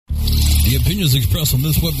The opinions expressed on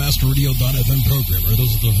this WebmasterRadio.fm program are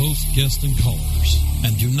those of the host, guests, and callers,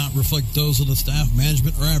 and do not reflect those of the staff,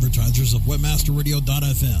 management, or advertisers of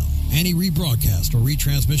WebmasterRadio.fm. Any rebroadcast or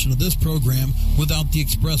retransmission of this program without the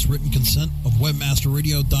express written consent of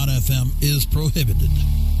WebmasterRadio.fm is prohibited.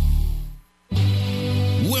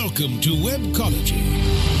 Welcome to Webcology.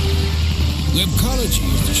 Webcology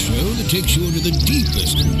is the show that takes you into the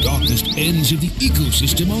deepest and darkest ends of the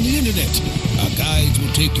ecosystem on the internet. Our guides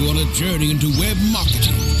will take you on a journey into web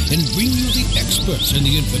marketing and bring you the experts and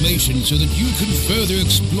the information so that you can further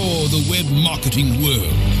explore the web marketing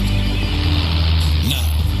world.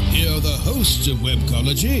 Now, here are the hosts of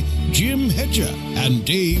Webcology, Jim Hedger and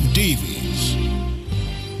Dave Davies.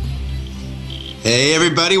 Hey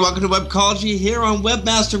everybody, welcome to Webcology here on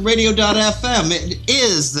WebmasterRadio.fm. It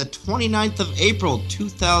is the 29th of April,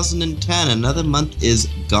 2010. Another month is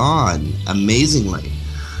gone, amazingly.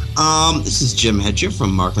 This is Jim Hedger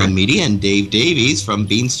from Markland Media and Dave Davies from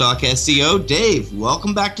Beanstalk SEO. Dave,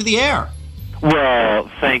 welcome back to the air. Well,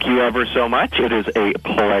 thank you ever so much. It is a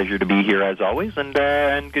pleasure to be here as always, and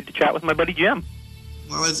good to chat with my buddy Jim.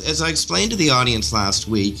 Well, as I explained to the audience last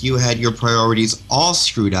week, you had your priorities all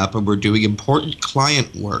screwed up and were doing important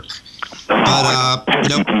client work. But,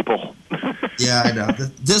 people. Yeah, I know.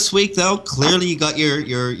 This week, though, clearly you got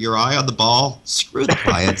your eye on the ball. Screw the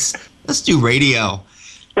clients. Let's do radio.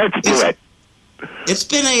 Let's do it. It's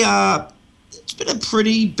been a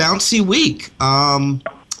pretty bouncy week. I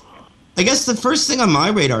guess the first thing on my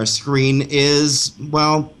radar screen is,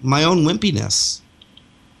 well, my own wimpiness.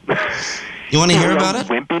 You want to hear about it?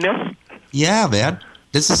 Wimpiness? Yeah, man.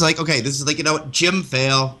 This is like, you know what, Jim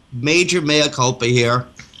fail, major mea culpa here.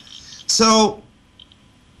 So,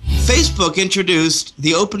 Facebook introduced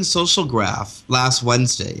the Open Social Graph last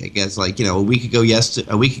Wednesday, I guess, like, you know, a week ago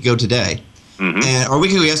today. Mm-hmm. Or a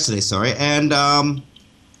week ago yesterday, sorry. And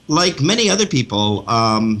like many other people,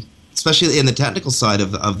 especially in the technical side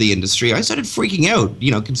of the industry, I started freaking out,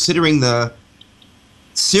 you know, considering the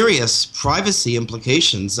serious privacy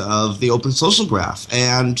implications of the Open Social Graph.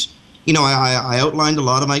 And, you know, I outlined a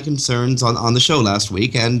lot of my concerns on the show last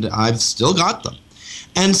week, and I've still got them.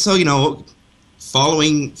 And so, you know,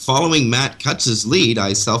 following Matt Kutz's lead,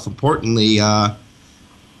 I self-importantly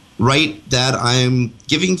write that I'm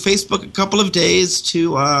giving Facebook a couple of days to,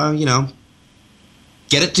 you know,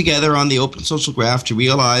 get it together on the Open Social Graph to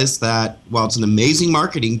realize that, while it's an amazing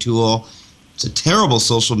marketing tool, it's a terrible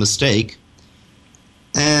social mistake.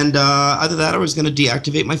 And either that or I was going to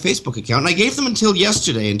deactivate my Facebook account. And I gave them until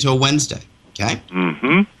yesterday, until Wednesday. Okay?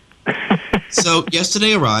 Mm-hmm. So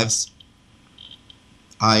yesterday arrives.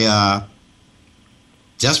 I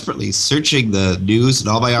desperately searching the news and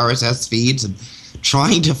all my RSS feeds and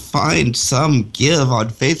trying to find some give on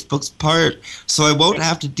Facebook's part so I won't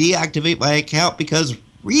have to deactivate my account, because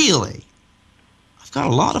really, I've got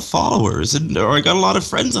a lot of followers or I got a lot of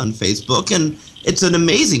friends on Facebook, and it's an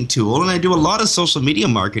amazing tool, and I do a lot of social media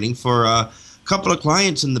marketing for a couple of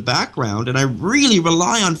clients in the background, and I really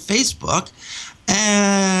rely on Facebook,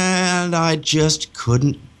 and I just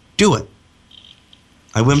couldn't do it.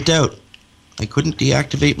 I wimped out. I couldn't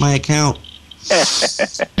deactivate my account.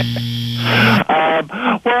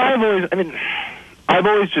 Well, I've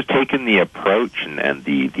always just taken the approach and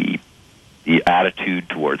the attitude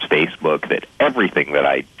towards Facebook that everything that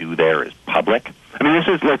I do there is public. I mean,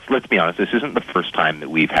 let's be honest, this isn't the first time that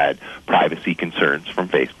we've had privacy concerns from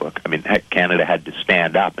Facebook. I mean, heck, Canada had to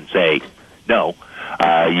stand up and say, no,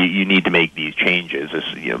 you need to make these changes.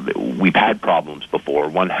 You know, we've had problems before.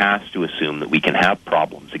 One has to assume that we can have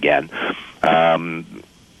problems again.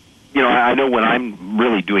 You know, I know when I'm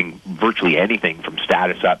really doing virtually anything from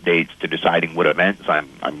status updates to deciding what events I'm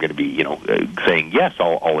going to be, you know, saying, yes,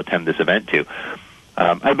 I'll attend this event to.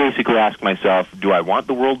 I basically ask myself, do I want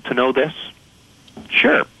the world to know this?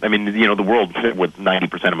 Sure. I mean, you know, the world with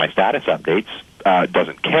 90% of my status updates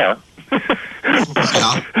doesn't care.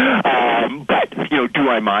 But, you know, do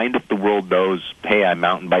I mind if the world knows, hey, I'm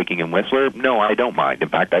mountain biking in Whistler? No, I don't mind. In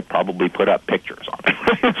fact, I'd probably put up pictures on it.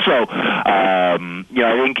 So, you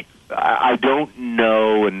know, I think I don't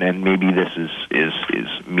know, and maybe this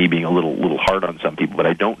is me being a little hard on some people, but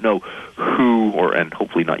I don't know who, and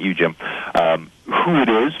hopefully not you, Jim, who it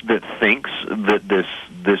is that thinks that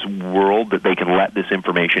this world, that they can let this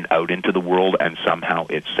information out into the world and somehow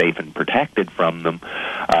it's safe and protected from them.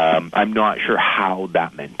 I'm not sure how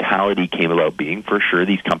that mentality came about being. For sure,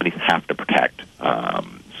 these companies have to protect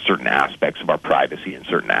certain aspects of our privacy and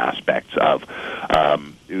certain aspects of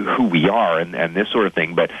who we are and this sort of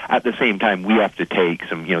thing. But at the same time, we have to take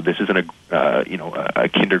some, you know, this isn't a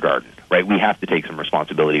kindergarten, right? We have to take some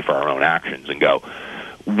responsibility for our own actions and go,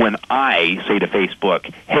 when I say to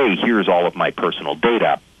Facebook, hey, here's all of my personal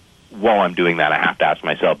data, while I'm doing that, I have to ask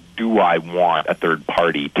myself, do I want a third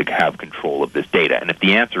party to have control of this data? And if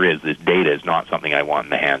the answer is this data is not something I want in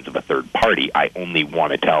the hands of a third party, I only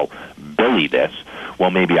want to tell Billy this, well,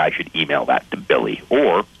 maybe I should email that to Billy.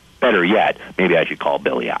 Or, better yet, maybe I should call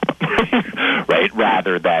Billy up, right?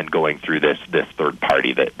 Rather than going through this third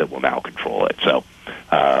party that will now control it. So,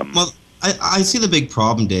 well, I see the big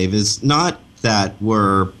problem, Dave, is not that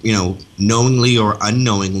we're, knowingly or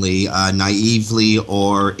unknowingly, naively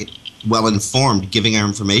or well-informed giving our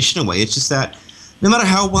information away. It's just that no matter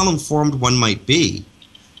how well-informed one might be,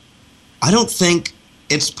 I don't think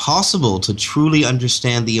it's possible to truly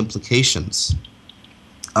understand the implications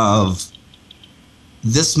of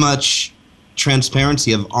this much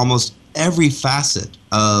transparency of almost every facet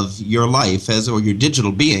of your life or your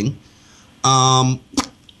digital being. Well,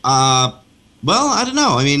 I don't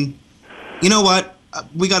know. I mean, you know what?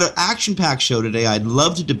 We got an action-packed show today. I'd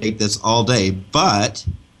love to debate this all day, but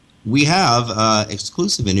we have an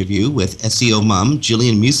exclusive interview with SEO mom,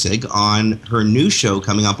 Jillian Muessig, on her new show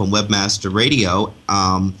coming up on Webmaster Radio,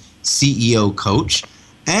 CEO Coach.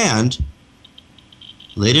 And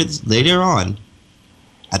later on,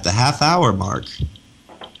 at the half-hour mark,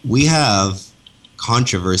 we have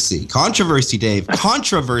controversy. Controversy, Dave.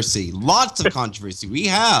 Controversy. Lots of controversy. We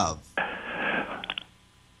have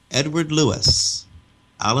Edward Lewis,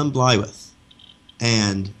 Alan Blythe,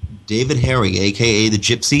 and David Harry, a.k.a. the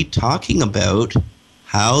Gypsy, talking about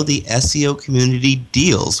how the SEO community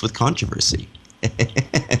deals with controversy. I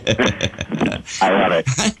love it.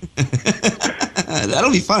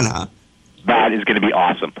 That'll be fun, huh? That is going to be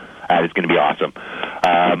awesome. That is going to be awesome.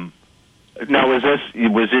 Now,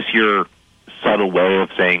 was this your subtle way of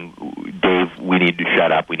saying, Dave, we need to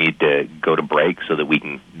shut up, we need to go to break so that we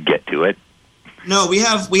can get to it? No, we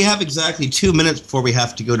have exactly 2 minutes before we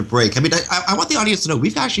have to go to break. I mean, I want the audience to know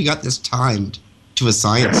we've actually got this timed to a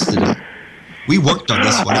science today. We worked on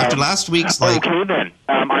this one after last week's. Okay, then.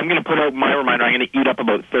 I'm going to put out my reminder. I'm going to eat up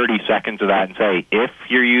about 30 seconds of that and say, if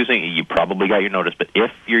you're using, you probably got your notice, but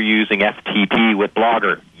if you're using FTP with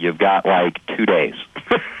Blogger, you've got like 2 days.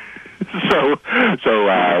 So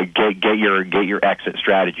get your exit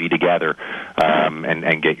strategy together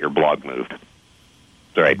and get your blog moved.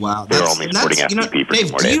 All right. Wow, they're only supporting FTP for Dave,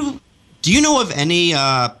 2 more days. Do you know of any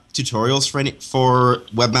tutorials for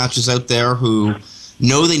webmasters out there who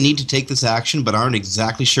know they need to take this action but aren't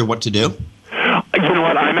exactly sure what to do? You know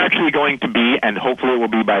what? I'm actually going to be, and hopefully it will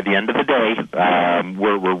be by the end of the day.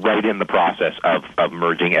 We're right in the process of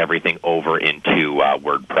merging everything over into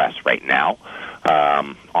WordPress right now.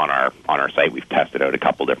 On our site, we've tested out a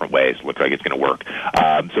couple different ways. Looks like it's going to work.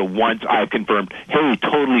 So once I've confirmed, hey,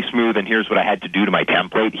 totally smooth, and here's what I had to do to my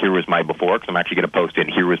template. Here was my before, because I'm actually going to post in.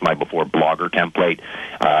 Here was my before Blogger template.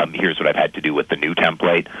 Here's what I've had to do with the new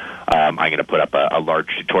template. I'm going to put up a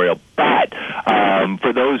large tutorial. But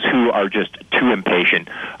for those who are just too impatient,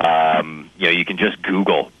 you can just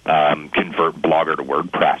Google convert Blogger to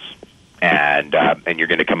WordPress. And you're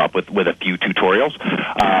going to come up with a few tutorials.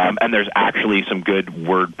 And there's actually some good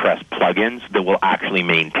WordPress plugins that will actually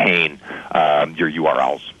maintain your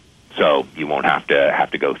URLs. So you won't have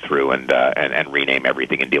to go through and rename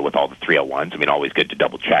everything and deal with all the 301s. I mean, always good to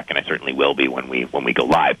double check, and I certainly will be when we go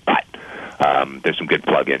live. But there's some good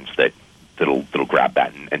plugins that'll grab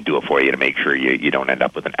that and do it for you to make sure you don't end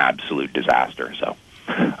up with an absolute disaster. So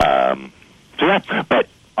yeah, but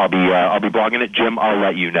I'll be blogging it, Jim. I'll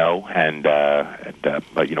let you know, and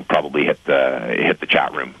probably hit the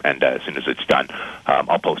chat room, and as soon as it's done,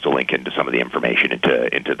 I'll post a link into some of the information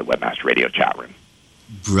into the Webmaster Radio chat room.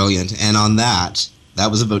 Brilliant. And on that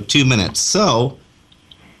was about 2 minutes. So,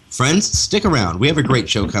 friends, stick around. We have a great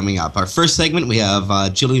show coming up. Our first segment, we have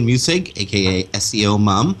Jillian Muessig, aka SEO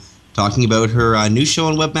Mom, talking about her new show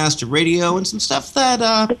on Webmaster Radio and some stuff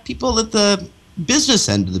that people at the business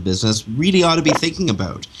end of the business really ought to be thinking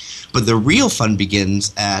about. But the real fun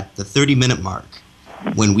begins at the 30-minute mark,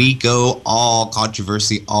 when we go all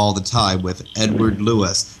controversy all the time with Edward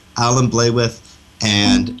Lewis, Alan Blythe,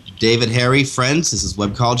 and David Harry. Friends, this is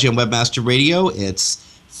Webcology on Webmaster Radio. It's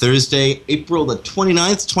Thursday, April the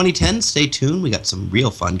 29th, 2010. Stay tuned. We got some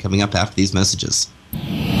real fun coming up after these messages.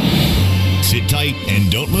 Sit tight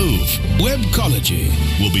and don't move. Webcology.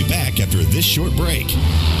 We'll be back after this short break.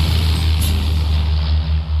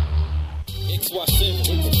 XY7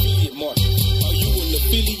 with affiliate market. Are you an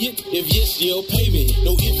affiliate? If yes, you'll pay me.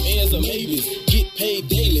 No ifs, ands, or maybes. Get paid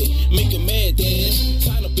daily. Make a mad dash.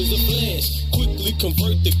 Sign up as a flash. Quickly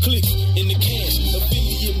convert the clicks into cash.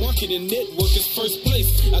 Affiliate marketing network is first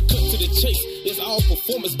place. I cut to the chase. It's all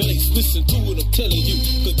performance-based. Listen to what I'm telling you,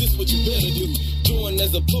 cause this what you better do. Join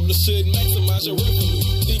as a publisher and maximize your revenue.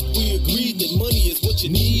 Think we agreed that money is what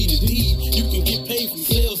you need indeed. You can get paid from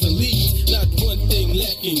sales and leads. Not one thing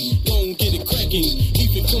lacking. Don't get it cracking.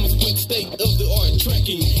 Even comes with state-of-the-art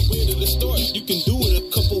tracking. Where to start? You can do it a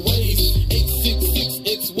couple ways.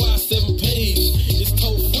 866XY7 pays. It's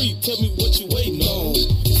toll free. Tell me what you waiting on.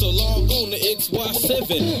 So log on to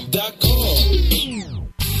xy7.com.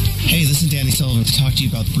 Hey, this is Danny Sullivan to talk to you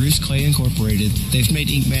about Bruce Clay Incorporated. They've made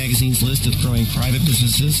Inc. Magazine's list of growing private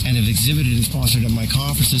businesses and have exhibited and sponsored at my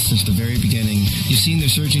conferences since the very beginning. You've seen their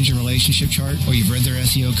search engine relationship chart, or you've read their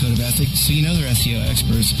SEO code of ethics, so you know they're SEO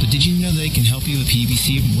experts. But did you know they can help you with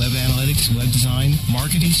PPC, web analytics, web design,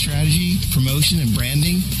 marketing strategy, promotion, and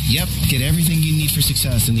branding? Yep, get everything you need for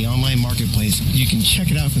success in the online marketplace. You can check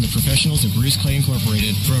it out from the professionals at Bruce Clay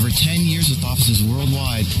Incorporated. For over 10 years with offices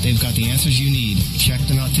worldwide, they've got the answers you need. Check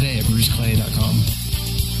them out today at bruceclay.com.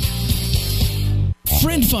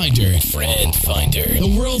 Friend Finder.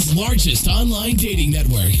 The world's largest online dating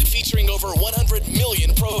network, featuring over 100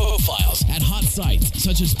 million profiles at hot sites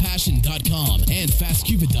such as Passion.com and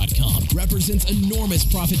FastCupid.com, represents enormous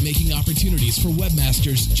profit-making opportunities for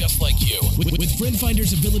webmasters just like you. With Friend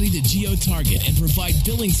Finder's ability to geo-target and provide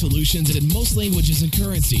billing solutions in most languages and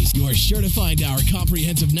currencies, you are sure to find our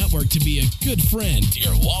comprehensive network to be a good friend to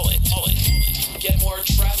your wallet. Get more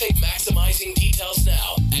traffic maximizing details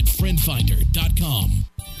now at friendfinder.com.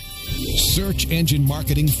 Search engine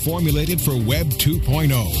marketing formulated for Web 2.0.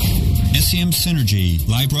 SEM Synergy,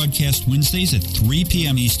 live broadcast Wednesdays at 3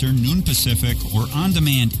 p.m. Eastern, noon Pacific, or on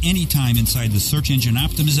demand anytime inside the Search Engine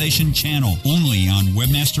Optimization channel, only on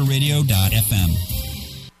webmasterradio.fm.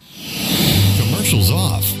 Commercials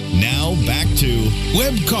off. Now back to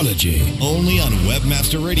Webcology. only on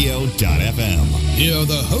webmasterradio.fm. Here are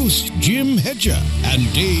the hosts, Jim Hedger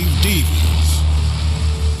and Dave Davies.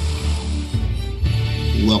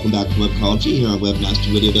 Welcome back to Webcology here on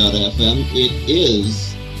webmasterradio.fm. It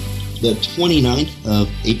is the 29th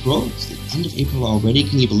of April. It's the end of April already.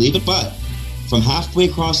 Can you believe it? But from halfway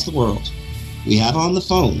across the world, we have on the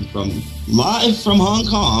phone live from Hong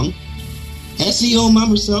Kong, SEO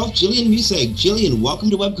mom herself, Jillian Muessig. Jillian,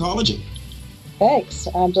 welcome to Webcology. Thanks.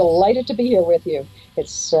 I'm delighted to be here with you.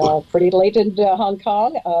 It's pretty late in Hong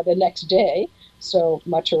Kong the next day, so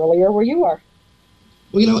much earlier where you are.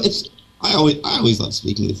 Well, you know, I always love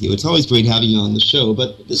speaking with you. It's always great having you on the show.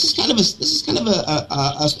 But this is kind of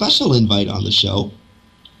a special invite on the show,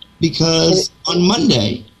 because on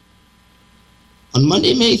Monday,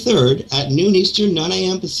 May 3rd at noon Eastern, 9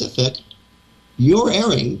 a.m. Pacific, you're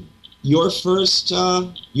airing your first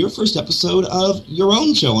episode of your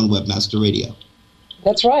own show on Webmaster Radio.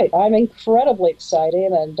 That's right. I'm incredibly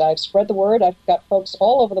excited, and I've spread the word. I've got folks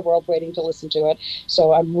all over the world waiting to listen to it,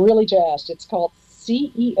 so I'm really jazzed. It's called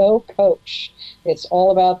CEO Coach. It's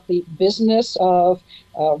all about the business of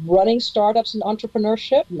running startups and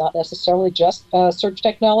entrepreneurship, not necessarily just search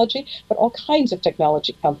technology, but all kinds of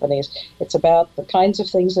technology companies. It's about the kinds of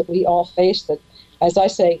things that we all face that, as I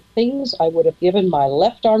say, things I would have given my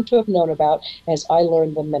left arm to have known about as I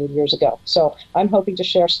learned them many years ago. So I'm hoping to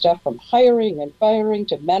share stuff from hiring and firing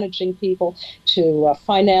to managing people to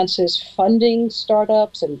finances, funding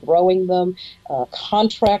startups and growing them,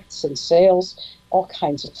 contracts and sales, all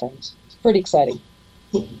kinds of things. It's pretty exciting.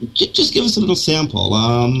 Just give us a little sample.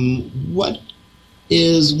 What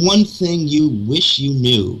is one thing you wish you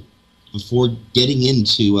knew before getting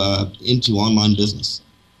into online business?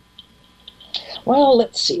 Well,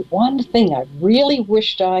 let's see. One thing I really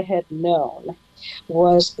wished I had known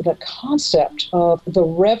was the concept of the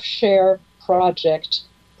RevShare project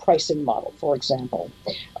pricing model, for example.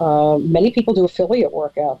 Many people do affiliate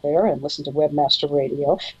work out there and listen to Webmaster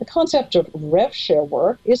Radio. The concept of RevShare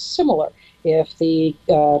work is similar. If the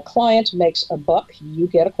client makes a buck, you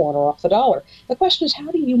get a corner off the dollar. The question is, how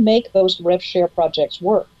do you make those RevShare projects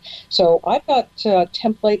work? So I've got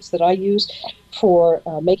templates that I use for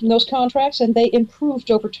making those contracts, and they improved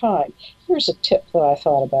over time. Here's a tip that I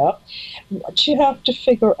thought about. What you have to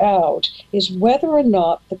figure out is whether or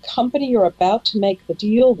not the company you're about to make the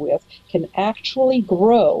deal with can actually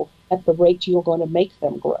grow at the rate you're going to make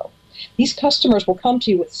them grow. These customers will come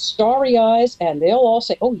to you with starry eyes, and they'll all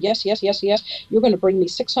say, oh, yes, you're going to bring me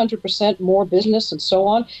 600% more business and so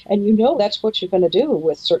on. And you know that's what you're going to do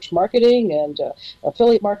with search marketing and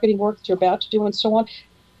affiliate marketing work that you're about to do and so on.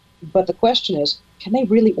 But the question is, Can they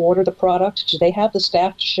really order the product? Do they have the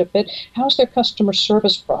staff to ship it? How's their customer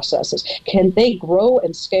service processes? Can they grow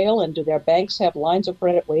and scale, and do their banks have lines of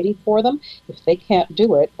credit waiting for them? If they can't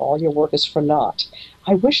do it, all your work is for naught.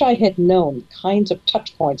 I wish I had known the kinds of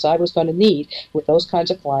touch points I was going to need with those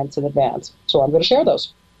kinds of clients in advance. So I'm going to share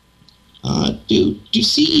those. Do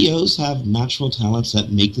CEOs have natural talents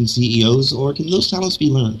that make them CEOs, or can those talents be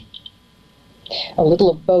learned? A little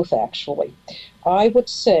of both, actually. I would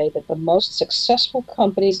say that the most successful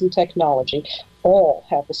companies in technology all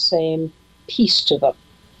have the same piece to them: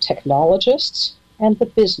 technologists and the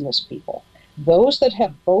business people. Those that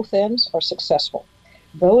have both ends are successful.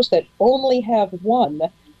 Those that only have one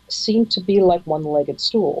seem to be like one-legged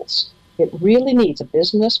stools. It really needs a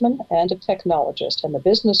businessman and a technologist. And the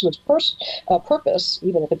businessman's purpose,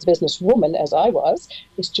 even if it's businesswoman, as I was,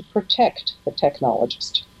 is to protect the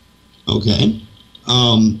technologist. Okay.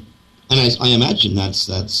 And I imagine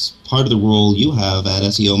that's part of the role you have at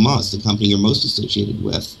SEO Moz, the company you're most associated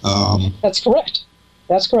with. That's correct.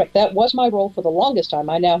 That's correct. That was my role for the longest time.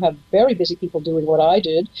 I now have very busy people doing what I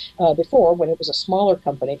did before when it was a smaller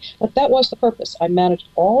company. But that was the purpose. I managed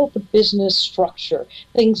all the business structure,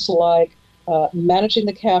 things like managing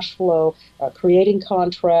the cash flow, creating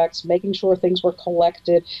contracts, making sure things were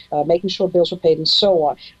collected, making sure bills were paid, and so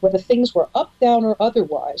on. Whether things were up, down, or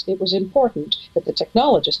otherwise, it was important that the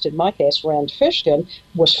technologist, in my case, Rand Fishkin,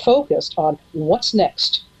 was focused on what's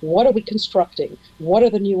next. What are we constructing? What are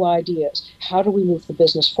the new ideas? How do we move the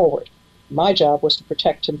business forward? My job was to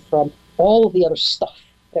protect him from all of the other stuff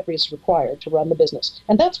that is required to run the business.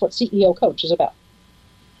 And that's what CEO Coach is about.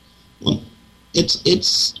 Well,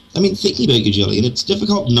 thinking about you, Jillian, it's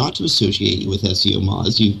difficult not to associate you with SEO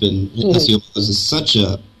Moz. You've been, SEO Moz is such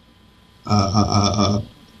a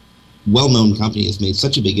well-known company, has made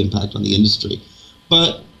such a big impact on the industry.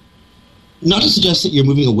 But not to suggest that you're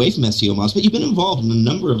moving away from SEO Moz, but you've been involved in a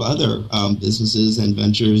number of other businesses and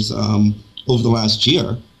ventures over the last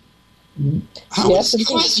year. How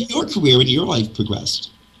has your career and your life progressed?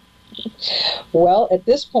 Well, at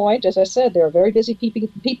this point, as I said, there are very busy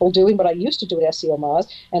people doing what I used to do at SEO Moz,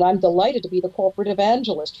 and I'm delighted to be the corporate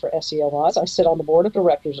evangelist for SEO Moz. I sit on the board of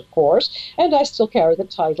directors, of course, and I still carry the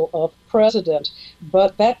title of president.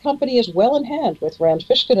 But that company is well in hand with Rand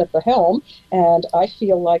Fishkin at the helm, and I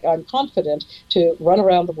feel like I'm confident to run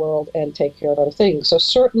around the world and take care of other things. So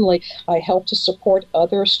certainly I help to support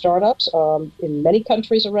other startups in many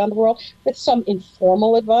countries around the world with some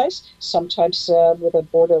informal advice, sometimes with a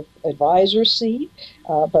board of advisors seat,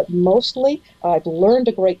 but mostly I've learned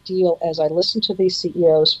a great deal as I listen to these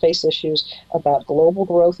CEOs face issues about global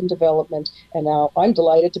growth and development, and now I'm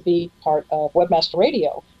delighted to be part of Webmaster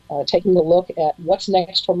Radio, taking a look at what's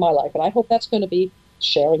next for my life, and I hope that's going to be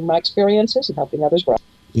sharing my experiences and helping others grow.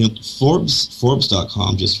 You know,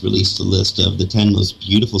 Forbes.com just released a list of the 10 most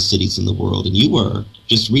beautiful cities in the world, and you were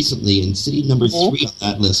just recently in city number 3 on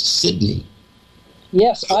that list, Sydney.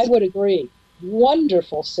 Yes, I would agree.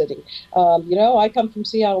 Wonderful city. I come from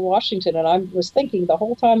Seattle, Washington, and I was thinking the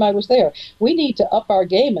whole time I was there, we need to up our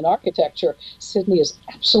game in architecture. Sydney is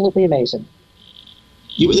absolutely amazing.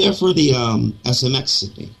 You were there for the SMX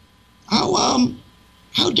Sydney.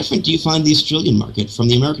 How different do you find the Australian market from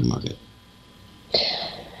the American market?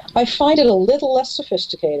 I find it a little less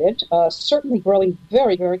sophisticated, certainly growing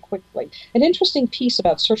very, very quickly. An interesting piece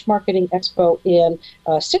about Search Marketing Expo in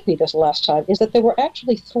Sydney this last time is that there were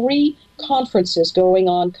actually 3 conferences going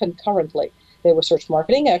on concurrently. There was Search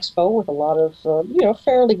Marketing Expo with a lot of,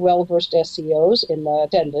 fairly well-versed SEOs in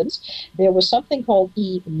attendance. There was something called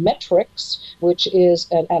eMetrics, which is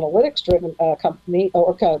an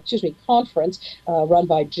analytics-driven conference run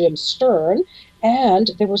by Jim Stern.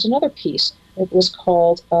 And there was another piece. It was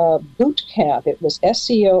called Boot Camp. It was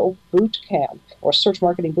SEO Boot Camp, or Search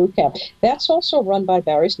Marketing Boot Camp. That's also run by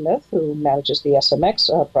Barry Smith, who manages the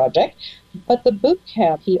SMX project. But the boot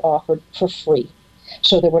camp he offered for free.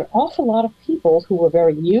 So there were an awful lot of people who were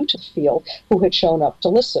very new to the field who had shown up to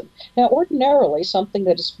listen. Now, ordinarily, something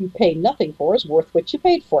that you pay nothing for is worth what you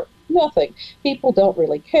paid for it. Nothing. People don't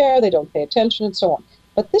really care. They don't pay attention, and so on.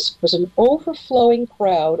 But this was an overflowing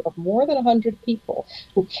crowd of more than 100 people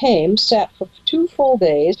who came, sat for 2 full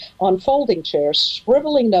days on folding chairs,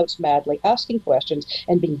 scribbling notes madly, asking questions,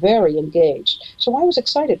 and being very engaged. So I was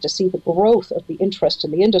excited to see the growth of the interest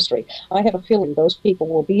in the industry. I have a feeling those people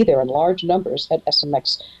will be there in large numbers at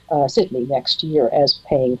SMX Sydney next year as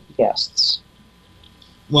paying guests.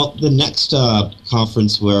 Well, the next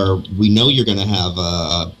conference where we know you're going to have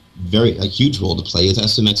a huge role to play is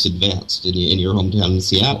SMX Advanced in your hometown in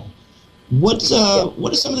Seattle. What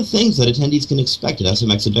are some of the things that attendees can expect at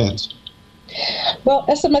SMX Advanced? Well,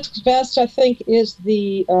 SMX Advanced, I think, is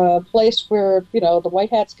the place where, the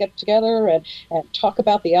white hats get together and talk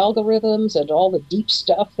about the algorithms and all the deep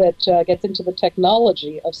stuff that gets into the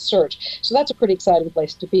technology of search. So that's a pretty exciting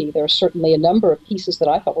place to be. There are certainly a number of pieces that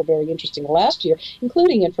I thought were very interesting last year,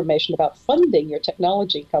 including information about funding your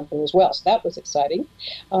technology company as well. So that was exciting.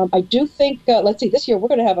 I do think, this year we're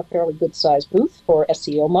going to have a fairly good-sized booth for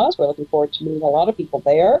SEO Moz. We're looking forward to meeting a lot of people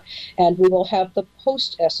there. And we will have the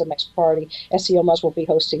post-SMX party. SEO Moz will be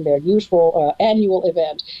hosting their usual annual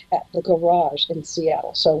event at the Garage in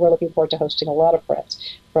Seattle. So we're looking forward to hosting a lot of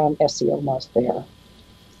friends from SEO Moz there.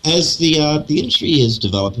 As the industry is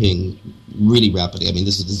developing really rapidly, I mean,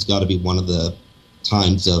 this has got to be one of the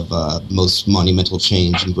times of most monumental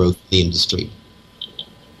change and growth in the industry.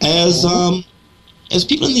 As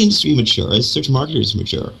people in the industry mature, as search marketers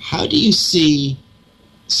mature, how do you see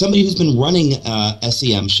somebody who's been running a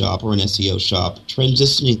SEM shop or an SEO shop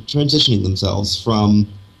transitioning themselves from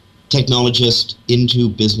technologist into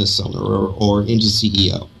business owner or into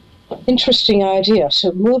CEO? Interesting idea.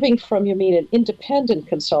 So moving from, you mean, an independent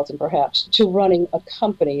consultant, perhaps, to running a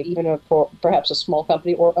company, even for perhaps a small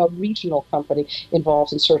company or a regional company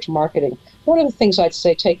involved in search marketing. One of the things I'd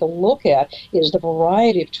say take a look at is the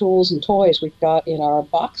variety of tools and toys we've got in our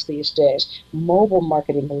box these days. Mobile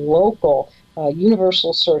marketing, local,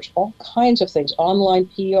 universal search, all kinds of things, online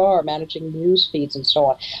PR, managing news feeds, and so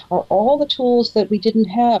on, are all the tools that we didn't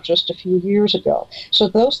have just a few years ago. So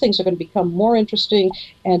those things are going to become more interesting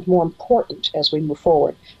and more important as we move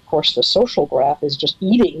forward. Of course, the social graph is just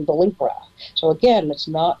eating the link graph. So again, it's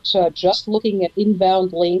not just looking at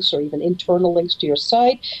inbound links or even internal links to your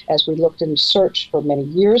site, as we looked in search for many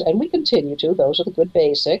years, and we continue to. Those are the good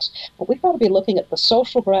basics. But we've got to be looking at the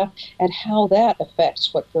social graph and how that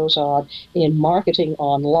affects what goes on in marketing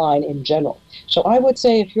online in general. So I would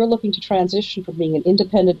say if you're looking to transition from being an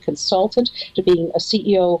independent consultant to being a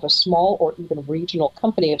CEO of a small or even regional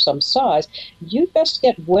company of some size, you'd best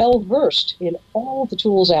get well-versed in all the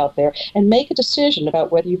tools out there and make a decision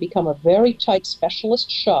about whether you become a very tight specialist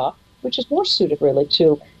shop, which is more suited really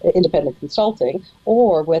to independent consulting,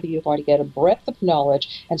 or whether you're going to get a breadth of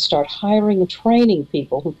knowledge and start hiring and training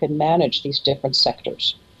people who can manage these different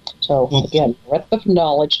sectors. So again, breadth of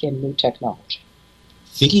knowledge in new technology.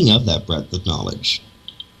 Thinking of that breadth of knowledge,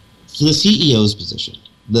 for the CEO's position,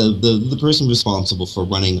 the person responsible for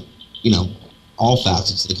running, all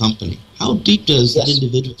facets of the company, how deep does that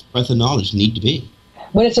individual's breadth of knowledge need to be?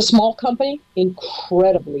 When it's a small company,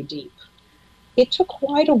 incredibly deep. It took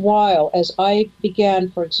quite a while as I began,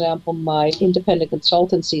 for example, my independent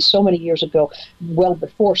consultancy so many years ago, well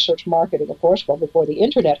before search marketing, of course, well before the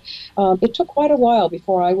internet. It took quite a while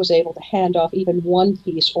before I was able to hand off even one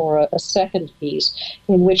piece or a second piece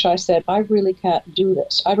in which I said, I really can't do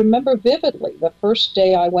this. I remember vividly the first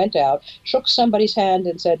day I went out, shook somebody's hand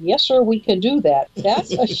and said, yes, sir, we can do that.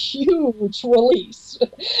 That's a huge release,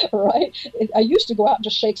 right? I used to go out and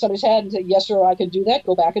just shake somebody's hand and say, yes, sir, I can do that.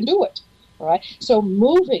 Go back and do it. Right? So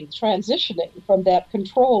transitioning from that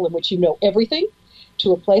control in which you know everything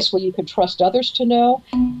to a place where you can trust others to know,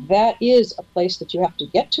 that is a place that you have to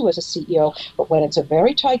get to as a CEO. But when it's a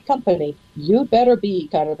very tight company, you better be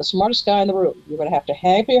kind of the smartest guy in the room. You're going to have to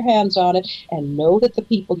have your hands on it and know that the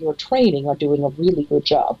people you're training are doing a really good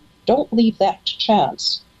job. Don't leave that to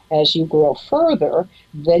chance. As you grow further,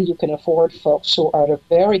 then you can afford folks who are at a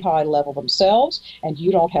very high level themselves, and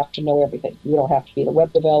you don't have to know everything. You don't have to be the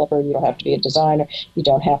web developer, you don't have to be a designer, you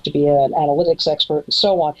don't have to be an analytics expert, and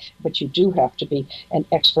so on, but you do have to be an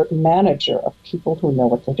expert manager of people who know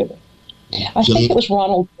what they're doing. I think it was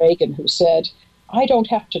Ronald Reagan who said, I don't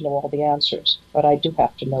have to know all the answers, but I do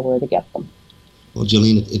have to know where to get them. Well,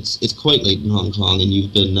 Jolene, it's quite late in Hong Kong, and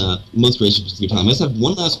you've been most gracious with your time. I just have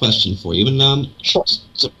one last question for you. And sure.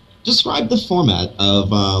 So describe the format of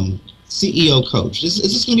CEO Coach. Is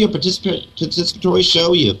this going to be a participatory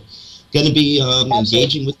show? You're going to be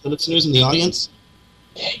engaging with the listeners in the audience?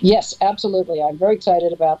 Yes, absolutely. I'm very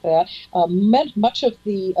excited about that. Much of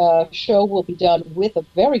the show will be done with a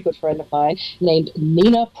very good friend of mine named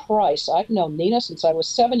Nina Price. I've known Nina since I was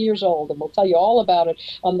 7 years old, and we'll tell you all about it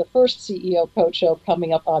on the first CEO Coach show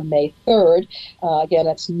coming up on May 3rd. Again,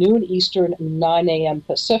 it's noon Eastern, 9 a.m.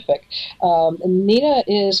 Pacific. Nina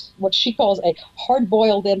is what she calls a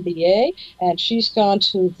hard-boiled MBA, and she's gone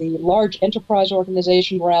to the large enterprise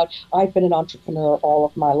organization route. I've been an entrepreneur all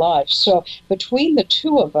of my life. So between the two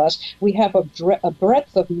two of us, we have a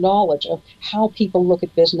breadth of knowledge of how people look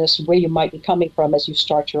at business, where you might be coming from as you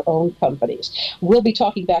start your own companies. We'll be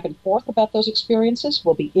talking back and forth about those experiences.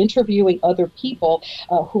 We'll be interviewing other people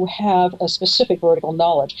who have a specific vertical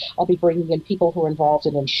knowledge. I'll be bringing in people who are involved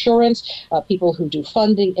in insurance, people who do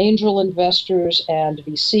funding, angel investors, and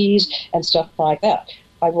VCs, and stuff like that.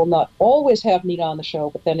 I will not always have Nina on the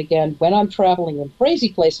show, but then again, when I'm traveling in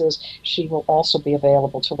crazy places, she will also be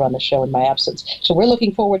available to run the show in my absence. So we're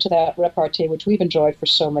looking forward to that repartee, which we've enjoyed for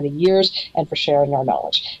so many years, and for sharing our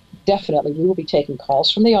knowledge. Definitely, we will be taking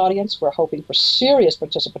calls from the audience. We're hoping for serious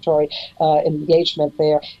participatory engagement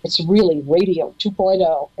there. It's really Radio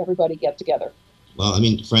 2.0. Everybody get together. Well, I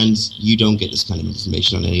mean, friends, you don't get this kind of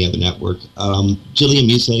information on any other network. Jillian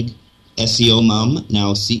Muessig, SEO mom,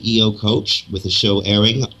 now CEO coach, with a show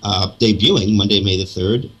airing, debuting Monday, May the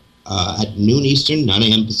 3rd at noon Eastern, 9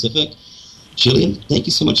 a.m. Pacific. Jillian, thank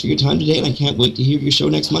you so much for your time today, and I can't wait to hear your show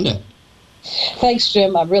next Monday. Thanks,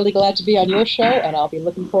 Jim. I'm really glad to be on your show, and I'll be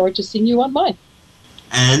looking forward to seeing you on mine.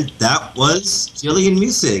 And that was Jillian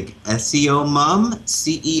Muessig, SEO mom,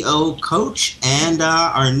 CEO coach, and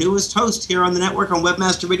our newest host here on the network on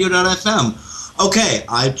webmasterradio.fm. Okay,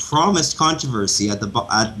 I promised controversy at the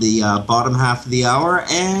bottom half of the hour,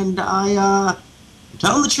 and I'm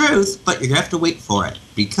telling the truth, but you're going to have to wait for it,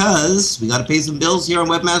 because we got to pay some bills here on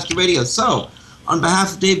Webmaster Radio. So, on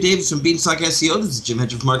behalf of Dave Davis from Beanstalk SEO, this is Jim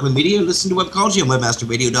Hedger from Markland Media. Listen to Webcology on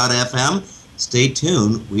webmasterradio.fm. Stay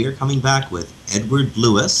tuned. We are coming back with Edward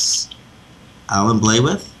Lewis, Alan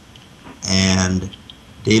Blayworth, and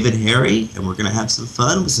David Harry, and we're going to have some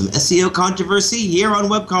fun with some SEO controversy here on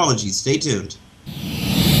Webcology. Stay tuned.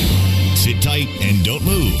 Sit tight and don't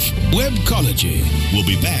move. Webcology. We'll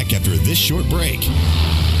be back after this short break.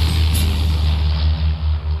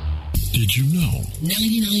 Did you know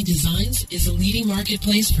 99 Designs is a leading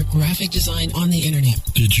marketplace for graphic design on the internet?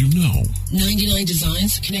 Did you know 99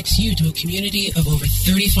 Designs connects you to a community of over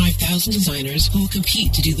 35,000 designers who will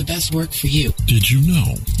compete to do the best work for you? Did you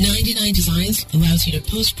know 99 Designs allows you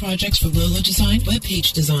to post projects for logo design,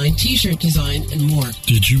 webpage design, t-shirt design, and more?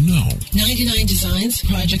 Did you know 99 Designs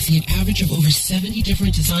projects see an average of over 70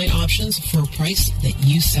 different design options for a price that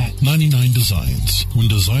you set? 99 Designs. When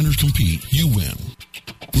designers compete, you win.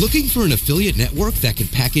 Looking for an affiliate network that can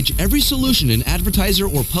package every solution an advertiser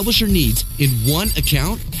or publisher needs in one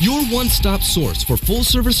account? Your one-stop source for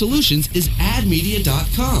full-service solutions is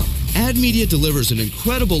AdMedia.com. AdMedia delivers an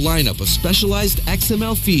incredible lineup of specialized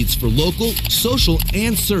XML feeds for local, social,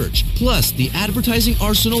 and search, plus the advertising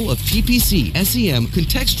arsenal of PPC, SEM,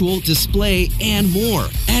 contextual, display, and more.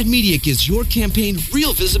 AdMedia gives your campaign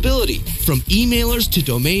real visibility, from emailers to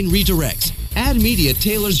domain redirects. AdMedia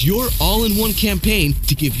tailors your all-in-one campaign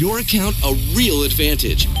to give your account a real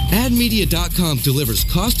advantage. AdMedia.com delivers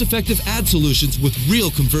cost-effective ad solutions with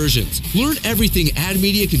real conversions. Learn everything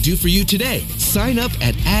AdMedia can do for you today. Sign up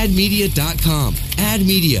at AdMedia.com.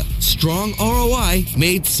 AdMedia. Strong ROI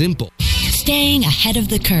made simple. Staying ahead of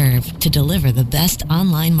the curve to deliver the best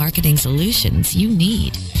online marketing solutions you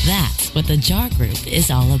need. That's what the JAR Group is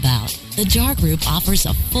all about. The JAR Group offers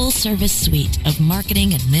a full-service suite of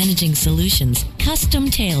marketing and managing solutions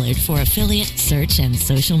custom-tailored for affiliate, search, and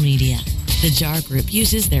social media. The JAR Group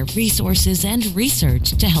uses their resources and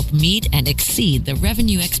research to help meet and exceed the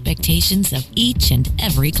revenue expectations of each and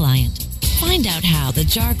every client. Find out how the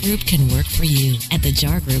JAR Group can work for you at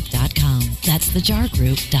thejargroup.com. That's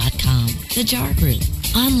thejargroup.com. The JAR Group.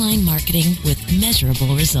 Online marketing with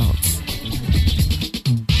measurable results.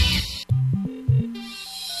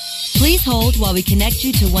 Please hold while we connect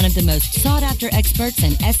you to one of the most sought-after experts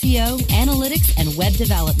in SEO, analytics, and web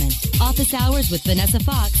development. Office Hours with Vanessa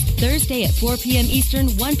Fox, Thursday at 4 p.m. Eastern,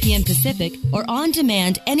 1 p.m. Pacific, or on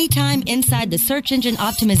demand anytime inside the Search Engine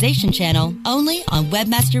Optimization channel, only on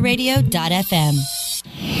webmasterradio.fm.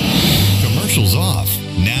 Commercials off.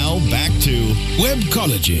 Now back to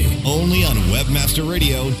Webcology, only on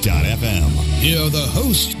webmasterradio.fm. Here are the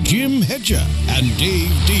hosts, Jim Hedger and Dave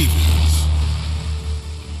Davies.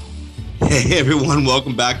 Hey everyone,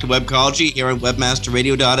 welcome back to Webcology here on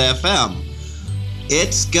webmasterradio.fm.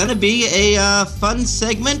 It's going to be a fun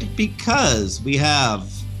segment because we have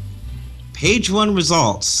Page One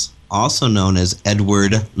Results, also known as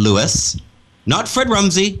Edward Lewis. Not Fred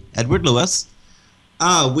Rumsey, Edward Lewis.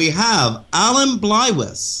 We have Alan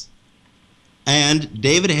Blayworth and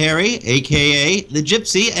David Harry, a.k.a. The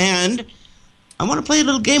Gypsy, and I want to play a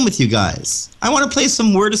little game with you guys. I want to play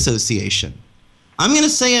some word association. I'm going to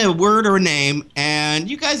say a word or a name, and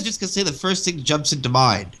you guys are just going to say the first thing that jumps into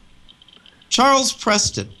mind. Charles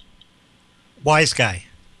Preston. Wise guy.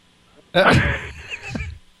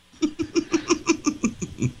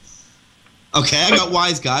 Okay, I got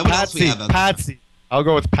wise guy. What else we have? Patsy. I'll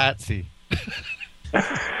go with Patsy.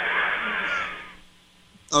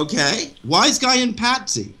 Okay, wise guy and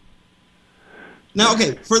Patsy. Now,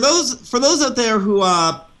 okay, for those out there who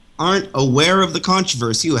aren't aware of the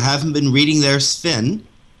controversy, who haven't been reading their spin,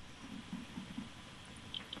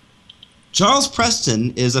 Charles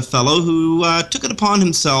Preston is a fellow who took it upon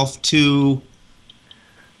himself to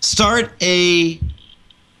start a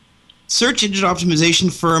search engine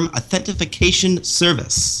optimization firm authentication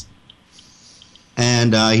service.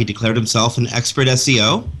 And he declared himself an expert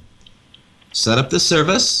SEO, set up this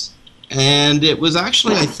service, and it was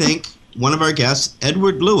actually, I think, one of our guests,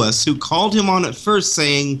 Edward Lewis, who called him on at first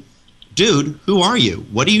saying, dude, who are you?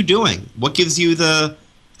 What are you doing? What gives you the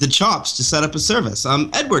chops to set up a service?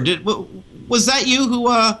 Edward, was that you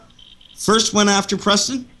who first went after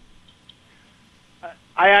Preston?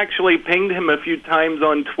 I actually pinged him a few times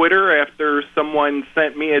on Twitter after someone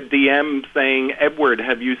sent me a DM saying, Edward,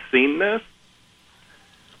 have you seen this?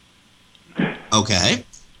 Okay.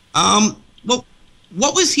 Well,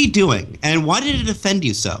 what was he doing, and why did it offend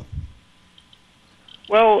you so?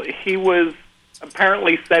 Well, he was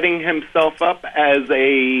apparently setting himself up as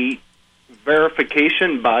a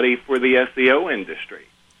verification body for the SEO industry.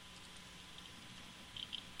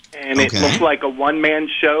 And it looked like a one-man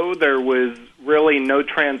show. There was really no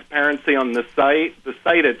transparency on the site. The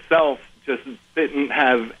site itself just didn't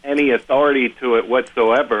have any authority to it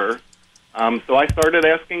whatsoever. So I started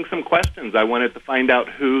asking some questions. I wanted to find out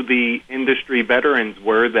who the industry veterans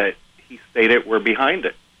were that he stated were behind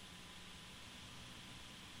it.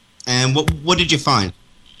 And what did you find?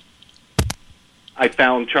 I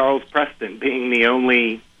found Charles Preston being the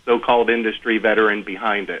only so-called industry veteran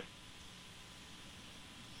behind it.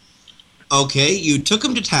 Okay, you took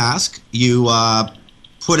him to task. You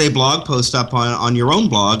put a blog post up on your own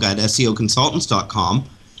blog at SEOconsultants.com.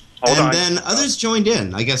 Then others joined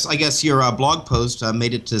in. I guess your blog post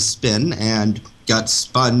made it to spin and got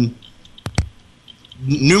spun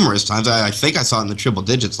numerous times. I think I saw it in the triple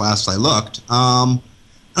digits last I looked.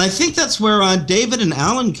 And I think that's where David and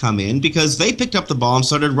Alan come in, because they picked up the ball and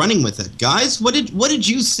started running with it. Guys, what did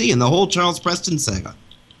you see in the whole Charles Preston saga?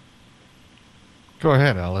 Go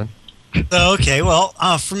ahead, Alan. Okay, well,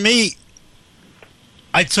 for me,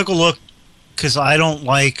 I took a look because I don't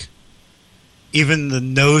like even the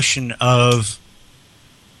notion of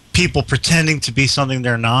people pretending to be something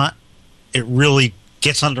they're not. It really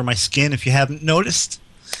gets under my skin if you haven't noticed.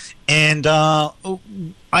 And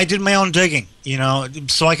I did my own digging,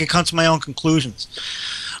 so I could come to my own conclusions.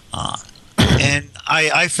 And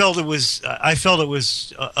I felt it was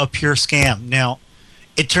a pure scam. Now,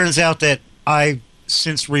 it turns out that I've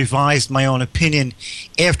since revised my own opinion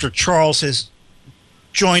after Charles has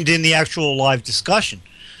joined in the actual live discussion.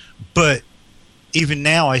 But even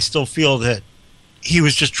now, I still feel that he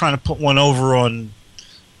was just trying to put one over on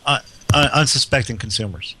unsuspecting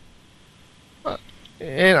consumers.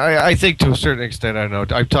 And I think to a certain extent, I know.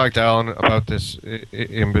 I've talked to Alan about this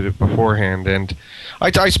beforehand, and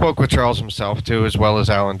I spoke with Charles himself too, as well as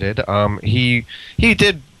Alan did. He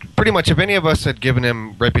did pretty much. If any of us had given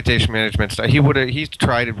him reputation management stuff, he's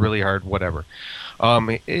tried it really hard. Whatever.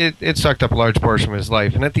 It sucked up a large portion of his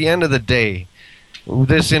life, and at the end of the day,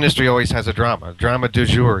 this industry always has a drama du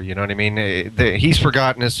jour. You know what I mean? He's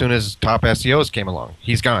forgotten as soon as top SEOs came along.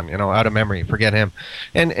 He's gone. Out of memory. Forget him.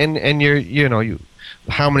 And you.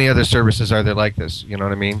 How many other services are there like this? You know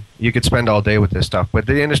what I mean? You could spend all day with this stuff, but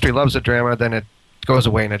the industry loves the drama, then it goes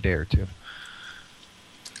away in a day or two.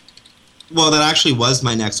 Well, that actually was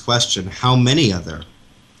my next question. How many other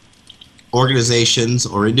organizations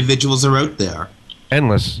or individuals are out there?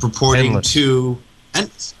 Endless. Purporting to...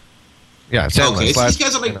 Endless. Yeah, it's endless. Okay, so these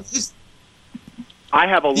guys are like... I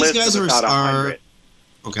have a list of about 100.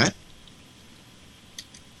 Okay.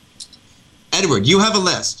 Edward, you have a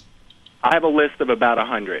list. I have a list of about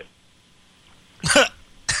 100.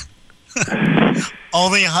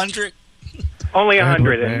 Only 100? Only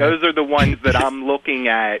 100, and those are the ones that I'm looking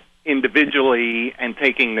at individually and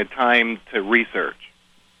taking the time to research.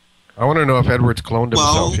 I want to know if Edward's cloned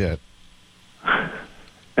himself yet.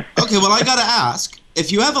 Okay, well, I got to ask.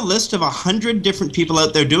 If you have a list of 100 different people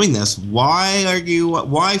out there doing this,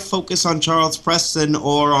 why focus on Charles Preston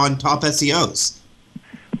or on top SEOs?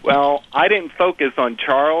 Well, I didn't focus on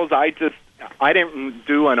Charles. I didn't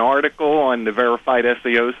do an article on the Verified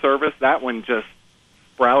SEO service. That one just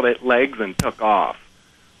sprouted legs and took off.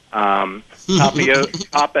 Top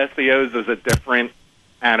SEOs is a different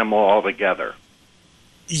animal altogether.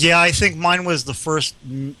 Yeah, I think mine was the first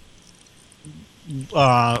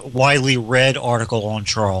widely read article on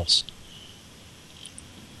Charles.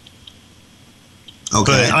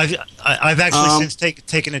 Okay. But I've actually since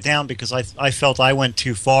taken it down because I felt I went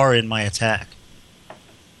too far in my attack.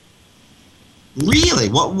 Really?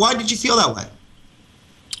 Why did you feel that way?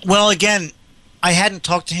 Well, again, I hadn't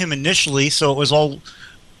talked to him initially, so it was all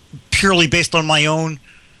purely based on my own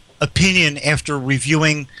opinion after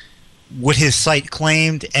reviewing what his site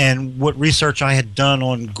claimed and what research I had done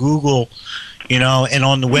on Google, and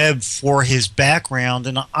on the web for his background.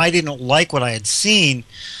 And I didn't like what I had seen.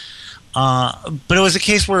 But it was a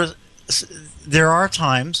case where there are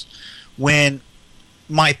times when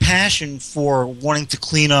my passion for wanting to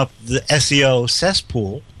clean up the SEO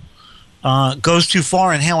cesspool goes too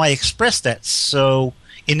far in how I express that. So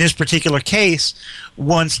in this particular case,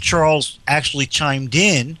 once Charles actually chimed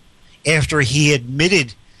in after he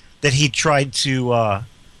admitted that he tried to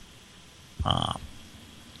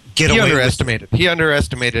get away with... He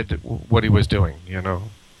underestimated what he was doing,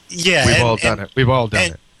 Yeah. We've all done it. We've all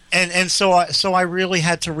done it. And so I really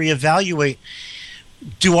had to reevaluate.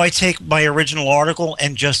 Do I take my original article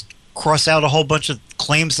and just cross out a whole bunch of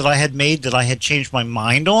claims that I had made that I had changed my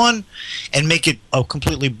mind on and make it a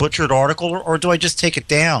completely butchered article, or do I just take it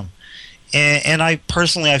down? And I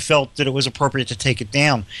personally felt that it was appropriate to take it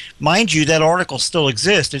down. Mind you, that article still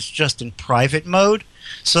exists. It's just in private mode,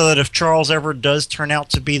 so that if Charles ever does turn out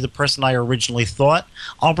to be the person I originally thought,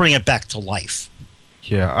 I'll bring it back to life.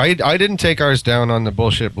 Yeah, I didn't take ours down on the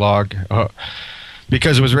bullshit blog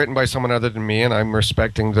because it was written by someone other than me, and I'm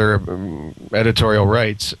respecting their editorial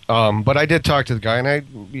rights. But I did talk to the guy, and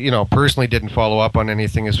I, personally didn't follow up on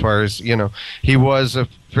anything as far as, he was a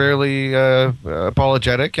fairly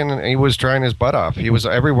apologetic, and he was trying his butt off. He was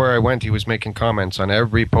everywhere I went. He was making comments on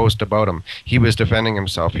every post about him. He was defending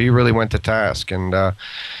himself. He really went to task, and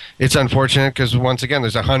it's unfortunate because, once again,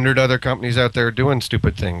 there's 100 other companies out there doing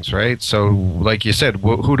stupid things, right? So, like you said,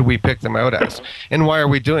 who do we pick them out as? And why are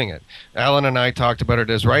we doing it? Alan and I talked about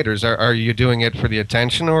it as writers. Are you doing it for the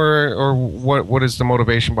attention, or what is the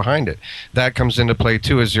motivation behind it? That comes into play,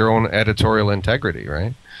 too, as your own editorial integrity,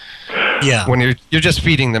 right? Yeah. When you're just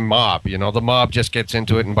feeding the mob, the mob just gets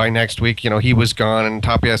into it, and by next week, he was gone, and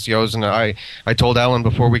top SEOs, and I told Alan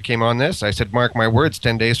before we came on this, I said, mark my words,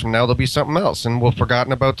 10 days from now there'll be something else, and we'll have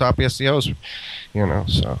forgotten about top SEOs,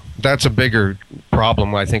 so that's a bigger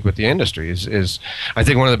problem, I think, with the industry, is I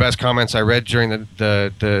think one of the best comments I read during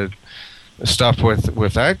the stuff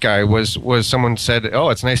with that guy was someone said, "Oh,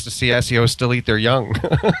 it's nice to see SEOs still eat their young."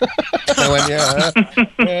 I went, "Yeah,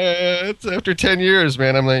 it's after 10 years,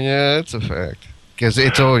 man." I'm like, "Yeah, it's a fact," because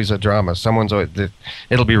it's always a drama.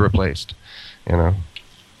 It'll be replaced,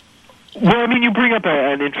 Well, I mean, you bring up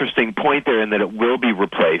an interesting point there in that it will be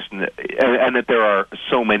replaced, and that there are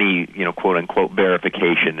so many, quote-unquote,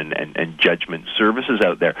 verification and judgment services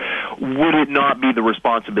out there. Would it not be the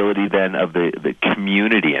responsibility then of the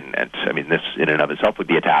community, and I mean, this in and of itself would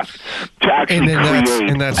be a task, to actually create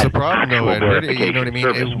and that's the problem, though, Edward. You know what I mean?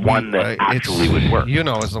 Service, one that actually would work.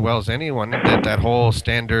 As well as anyone, that whole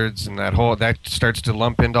standards and that starts to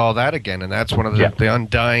lump into all that again, and that's one of the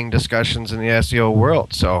undying discussions in the SEO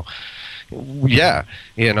world. So... yeah,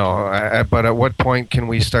 but at what point can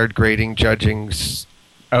we start grading, judging,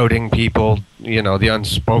 outing people, the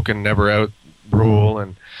unspoken never out rule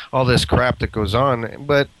and all this crap that goes on?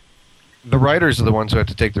 But the writers are the ones who have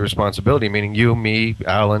to take the responsibility, meaning you, me,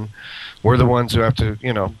 Alan. We're the ones who have to,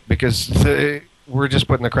 because we're just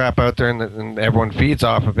putting the crap out there and everyone feeds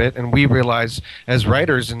off of it. And we realize as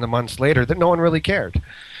writers in the months later that no one really cared.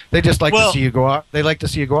 They just like to see you go off. They like to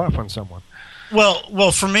see you go off on someone.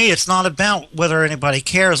 Well, for me, it's not about whether anybody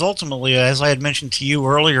cares. Ultimately, as I had mentioned to you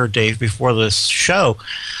earlier, Dave, before this show,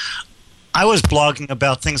 I was blogging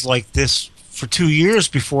about things like this for 2 years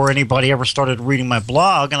before anybody ever started reading my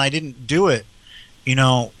blog, and I didn't do it,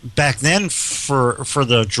 back then for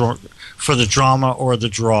the drama or the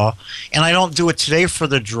draw, and I don't do it today for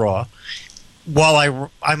the draw. While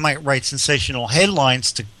I might write sensational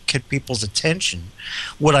headlines to get people's attention,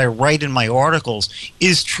 what I write in my articles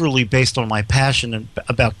is truly based on my passion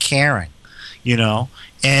about caring,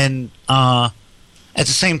 and at the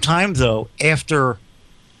same time, though, after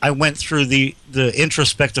I went through the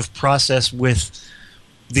introspective process with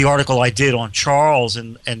the article I did on Charles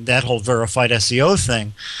and that whole verified SEO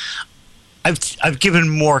thing, I've given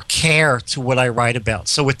more care to what I write about.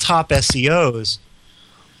 So with top SEOs,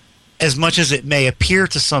 as much as it may appear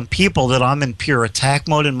to some people that I'm in pure attack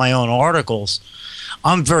mode in my own articles,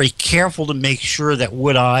 I'm very careful to make sure that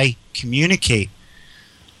what I communicate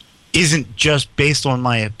isn't just based on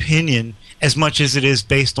my opinion as much as it is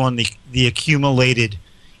based on the accumulated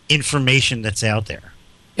information that's out there.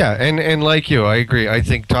 Yeah, and like you, I agree. I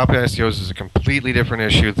think top SEOs is a completely different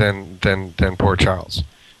issue than poor Charles,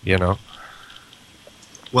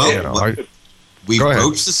 Well, we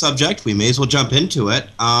broached the subject. We may as well jump into it.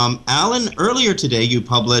 Alan, earlier today you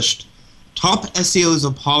published Top SEOs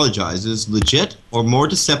Apologizes, Legit or More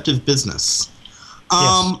Deceptive Business.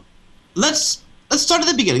 Yes. Let's start at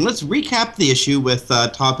the beginning. Let's recap the issue with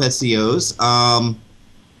Top SEOs.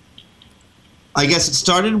 I guess it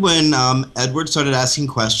started when Edward started asking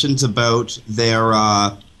questions about their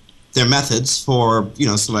methods for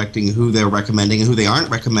selecting who they're recommending and who they aren't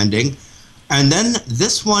recommending, and then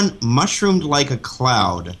this one mushroomed like a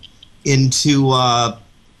cloud into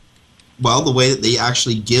the way that they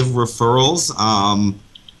actually give referrals,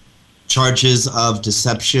 charges of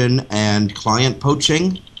deception and client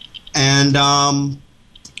poaching, and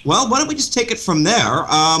why don't we just take it from there?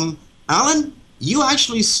 Alan, you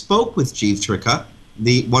actually spoke with Jeev Tricca,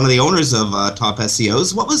 one of the owners of Top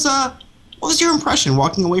SEOs. What was your impression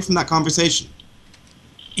walking away from that conversation?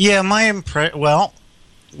 Yeah, my impression. Well,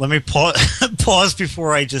 let me pause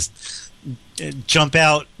before I just jump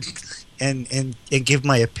out and give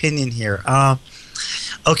my opinion here.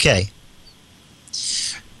 Okay,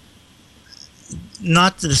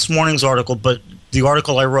 not this morning's article, but the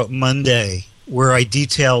article I wrote Monday, where I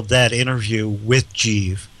detailed that interview with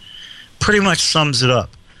Jeev, pretty much sums it up.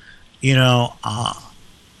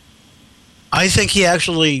 I think he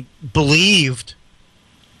actually believed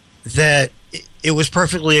that it was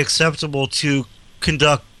perfectly acceptable to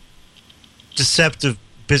conduct deceptive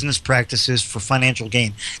business practices for financial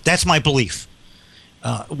gain. That's my belief.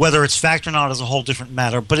 Whether it's fact or not is a whole different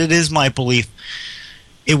matter, but it is my belief.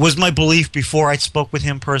 It was my belief before I spoke with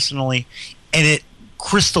him personally, and it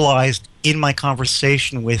crystallized in my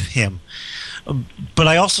conversation with him. But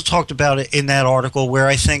I also talked about it in that article where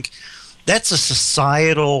I think that's a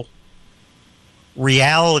societal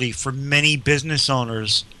reality for many business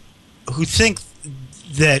owners who think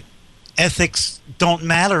that ethics don't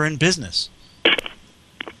matter in business.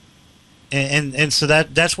 And so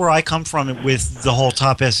that's where I come from with the whole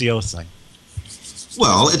Top SEO thing.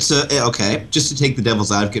 Well, it's okay. Just to take the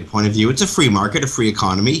devil's advocate point of view, it's a free market, a free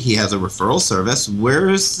economy. He has a referral service. Where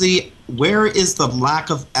is the lack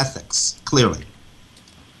of ethics? Clearly,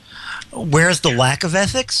 where's the lack of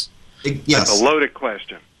ethics? Yes, that's a loaded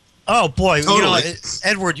question. Oh boy, totally.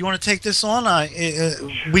 Edward, you want to take this on?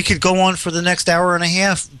 We could go on for the next hour and a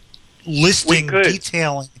half, listing,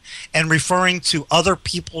 detailing, and referring to other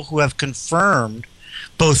people who have confirmed,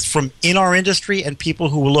 both from in our industry and people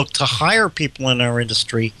who will look to hire people in our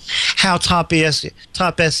industry, how Top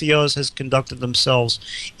SEOs has conducted themselves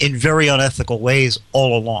in very unethical ways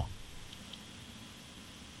all along.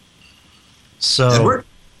 So, Edward?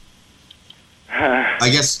 I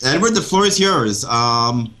guess, Edward, the floor is yours.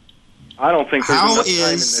 I don't think there's how enough time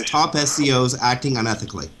in is this Top SEOs acting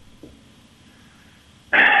unethically?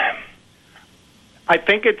 I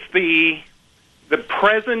think it's the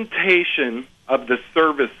presentation of the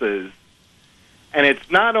services, and it's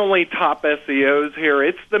not only Top SEOs here,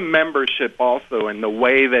 it's the membership also, and the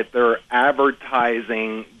way that they're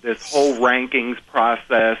advertising this whole rankings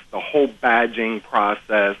process, the whole badging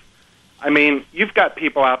process. I mean, you've got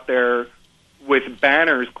people out there with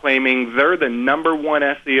banners claiming they're the number one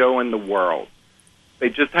SEO in the world. They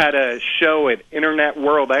just had a show at Internet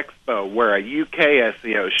World Expo where a UK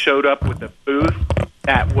SEO showed up with a booth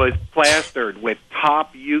that was plastered with top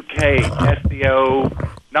UK SEO,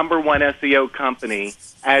 number one SEO company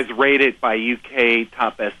as rated by UK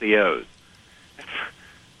top SEOs.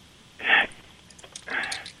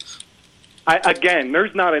 Again,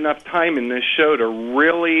 there's not enough time in this show to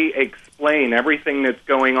really explain everything that's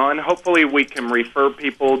going on. Hopefully we can refer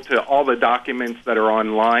people to all the documents that are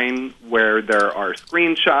online where there are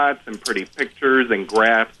screenshots and pretty pictures and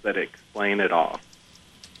graphs that explain it all.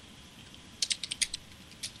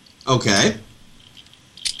 Okay.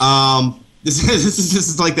 This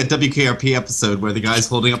is like that WKRP episode where the guy's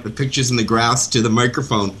holding up the pictures and the graphs to the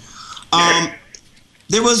microphone.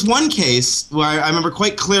 There was one case where I remember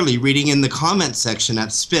quite clearly reading in the comment section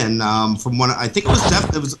at Spin from one. I think it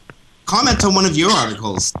was comments on one of your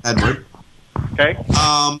articles, Edward. Okay.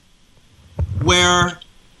 Where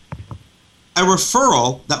a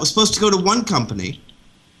referral that was supposed to go to one company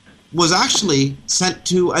was actually sent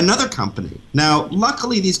to another company. Now,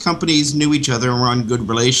 luckily, these companies knew each other and were on good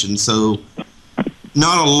relations, so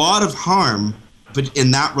not a lot of harm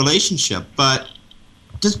in that relationship. But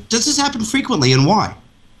does this happen frequently, and why?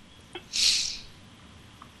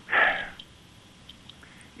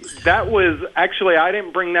 That was actually, I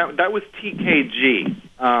didn't bring that. That was TKG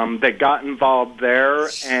that got involved there,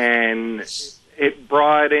 and it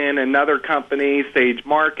brought in another company, Sage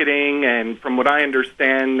Marketing, and from what I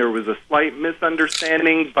understand, there was a slight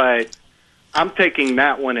misunderstanding, but I'm taking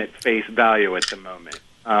that one at face value at the moment.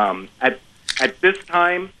 At this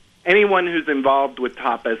time, anyone who's involved with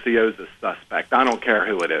top SEOs is suspect. I don't care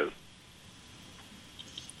who it is.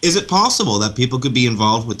 Is it possible that people could be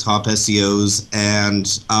involved with top SEOs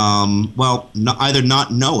and, either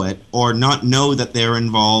not know it or not know that they're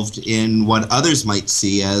involved in what others might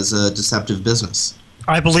see as a deceptive business?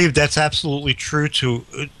 I believe that's absolutely true.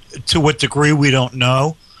 To what degree, we don't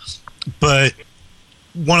know. But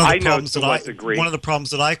one of the problems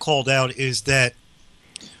that I called out is that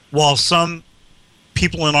while some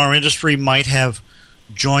people in our industry might have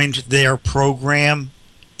joined their program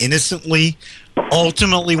innocently,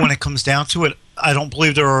 ultimately, when it comes down to it, I don't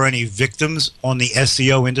believe there are any victims on the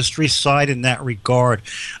SEO industry side in that regard.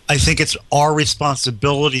 I think it's our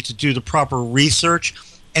responsibility to do the proper research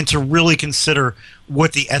and to really consider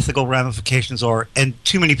what the ethical ramifications are. And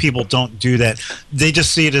too many people don't do that. They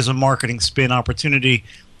just see it as a marketing spin opportunity,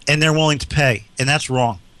 and they're willing to pay, and that's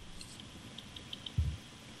wrong.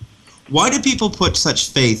 Why do people put such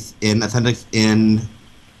faith in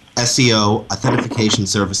SEO authentication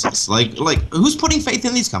services? Like who's putting faith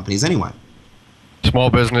in these companies anyway? Small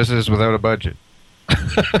businesses without a budget.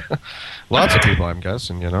 Lots of people, I'm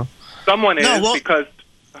guessing, Someone because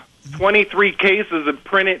 23 cases of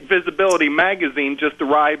printed visibility magazine just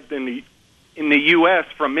arrived in the U.S.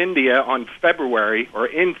 from India in February.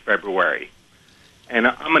 And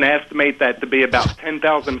I'm going to estimate that to be about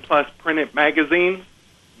 10,000 plus printed magazines.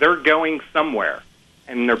 They're going somewhere.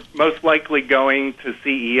 And they're most likely going to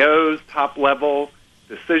CEOs, top-level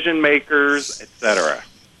decision makers, etc.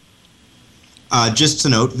 Just to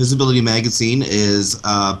note, Visibility Magazine is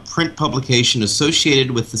a print publication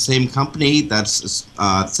associated with the same company, that's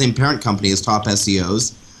same parent company as Top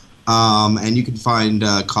SEOs. And you can find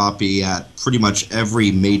a copy at pretty much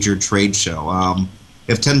every major trade show.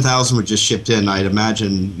 If 10,000 were just shipped in, I'd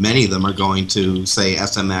imagine many of them are going to, say,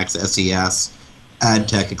 SMX, SES,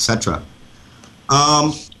 AdTech, etc.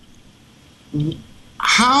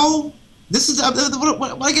 How this is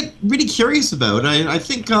what I get really curious about. I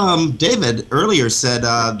think David earlier said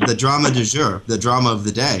the drama du jour, the drama of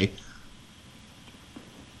the day.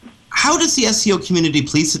 How does the SEO community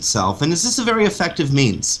police itself, and is this a very effective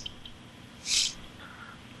means?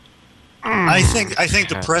 I think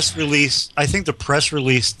the press release. I think the press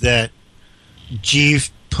release that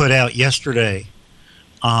Jeev put out yesterday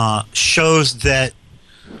shows that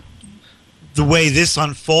the way this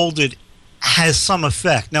unfolded has some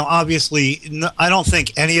effect. Now, obviously, I don't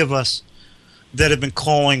think any of us that have been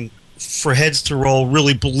calling for heads to roll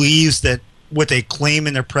really believes that what they claim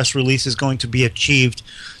in their press release is going to be achieved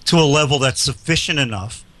to a level that's sufficient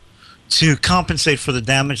enough to compensate for the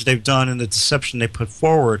damage they've done and the deception they put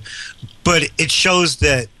forward. But it shows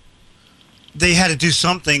that they had to do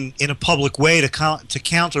something in a public way to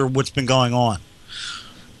counter what's been going on.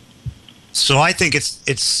 So I think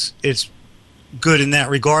it's good in that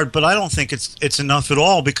regard, but I don't think it's enough at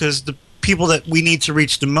all, because the people that we need to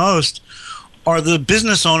reach the most are the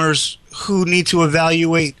business owners who need to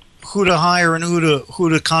evaluate who to hire and who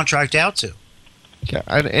to contract out to. Yeah,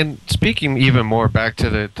 and speaking even more back to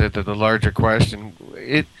the larger question,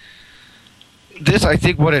 I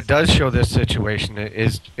think what it does show this situation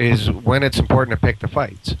is when it's important to pick the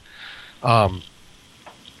fights.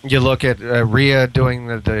 You look at Rhea doing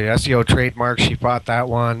the SEO trademark. She fought that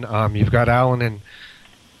one. You've got Alan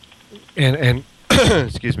and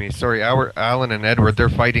excuse me, sorry, Alan and Edward. They're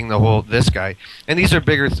fighting this guy, and these are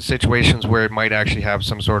bigger situations where it might actually have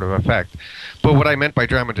some sort of effect. But what I meant by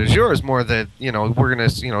drama du jour is more that we're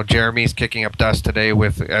gonna Jeremy's kicking up dust today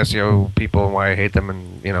with SEO people and why I hate them,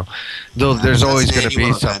 and there's always going to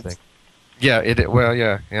be something. Yeah,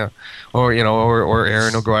 or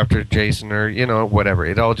Aaron will go after Jason, or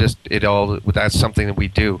whatever. That's something that we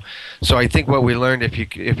do. So I think what we learned, if you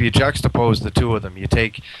juxtapose the two of them, you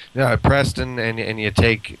take Preston and you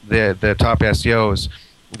take the top SEOs,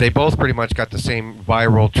 they both pretty much got the same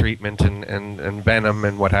viral treatment and venom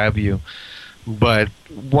and what have you. But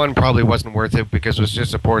one probably wasn't worth it because it was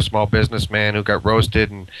just a poor small businessman who got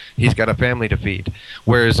roasted and he's got a family to feed.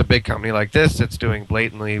 Whereas a big company like this that's doing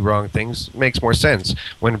blatantly wrong things makes more sense.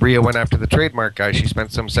 When Rhea went after the trademark guy, she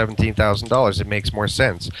spent some $17,000. It makes more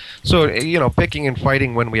sense. So, picking and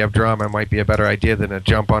fighting when we have drama might be a better idea than a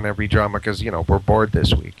jump on every drama because, we're bored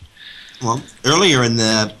this week. Well, earlier in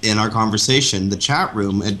our conversation, the chat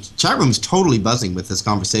room's totally buzzing with this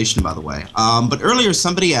conversation, by the way. But earlier,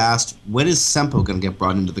 somebody asked, when is Sempo going to get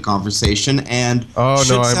brought into the conversation, and should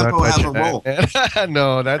Sempo have a role?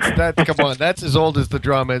 No, that's come on, that's as old as the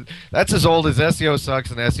drama. That's as old as SEO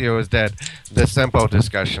sucks and SEO is dead. The Sempo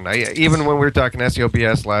discussion. Even when we were talking SEO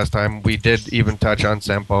BS last time, we did even touch on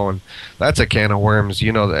Sempo, and that's a can of worms.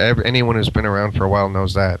 You know, anyone who's been around for a while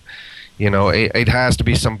knows that. You know, it has to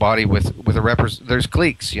be somebody with a there's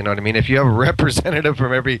cliques, you know what I mean? If you have a representative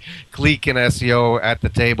from every clique in SEO at the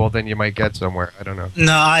table, then you might get somewhere. I don't know.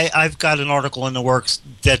 No, I've got an article in the works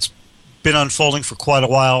that's been unfolding for quite a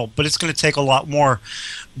while, but it's going to take a lot more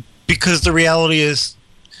because the reality is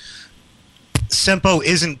Sempo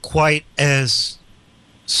isn't quite as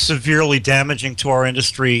severely damaging to our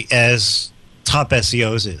industry as top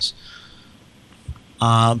SEOs is.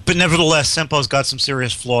 But nevertheless, Sempo's got some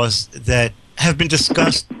serious flaws that have been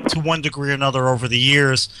discussed to one degree or another over the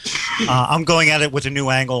years. I'm going at it with a new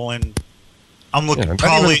angle, and I'm looking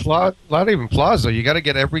probably... Not even flaws, though. You got to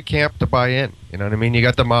get every camp to buy in. You know what I mean? You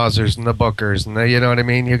got the Mausers and the Bookers, and you know what I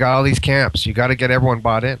mean? You got all these camps. You got to get everyone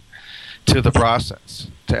bought in to the process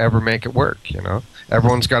to ever make it work, you know?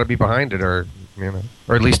 Everyone's got to be behind it, or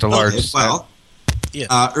at least a large... Well,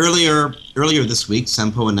 earlier this week,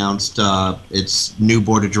 Sempo announced its new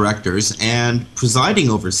board of directors, and presiding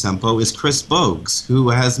over Sempo is Chris Bogues, who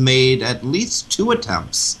has made at least 2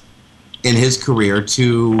 attempts in his career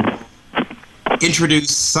to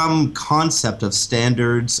introduce some concept of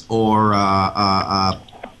standards or an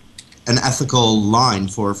ethical line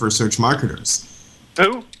for search marketers.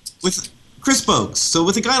 Who? With Chris Bogues. So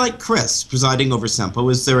with a guy like Chris presiding over Sempo,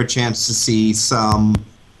 is there a chance to see some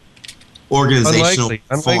organizational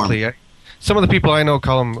Unlikely. Some of the people I know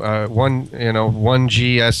call them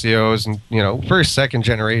 1G SEOs, and first, second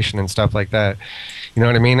generation and stuff like that. You know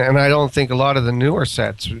what I mean? And I don't think a lot of the newer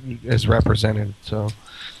sets is represented. So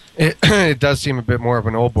it does seem a bit more of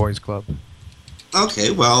an old boys club.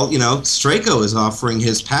 Okay, well, Straco is offering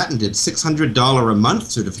his patented $600 a month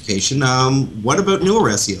certification. What about newer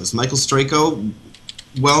SEOs? Michael Straco,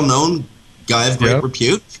 well-known guy of great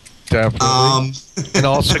repute. Definitely. In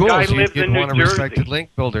all schools, you'd want a Jersey. respected link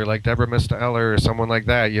builder like Deborah Misteller or someone like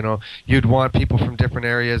that. You'd want people from different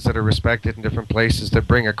areas that are respected in different places to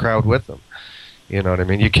bring a crowd with them. You know what I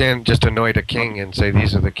mean? You can't just anoint a king and say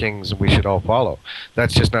these are the kings and we should all follow.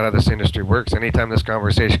 That's just not how this industry works. Anytime this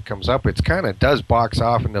conversation comes up, it kind of does box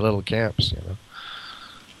off into little camps.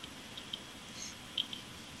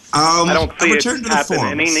 I don't see it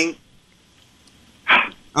happening.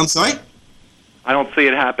 I'm sorry? I don't see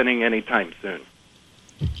it happening anytime soon.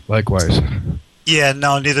 Likewise. Yeah,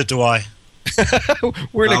 no, neither do I.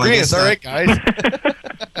 We're in agreement, all right, guys.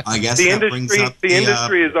 I guess the that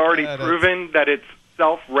industry has already proven that it's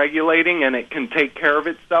self-regulating and it can take care of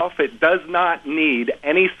itself. It does not need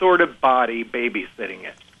any sort of body babysitting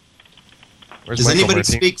it. Does anybody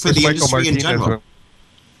speak for the industry in general?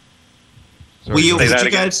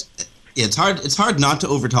 Guys? Yeah, it's hard not to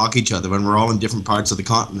overtalk each other when we're all in different parts of the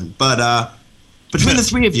continent. But between the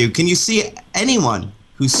three of you, can you see anyone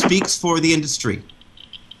who speaks for the industry?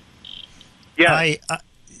 Yeah.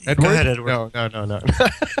 Edward? Go ahead, Edward. No.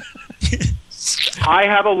 I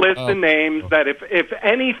have a list of names that if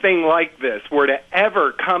anything like this were to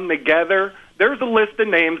ever come together, there's a list of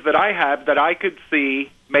names that I have that I could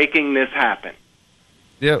see making this happen.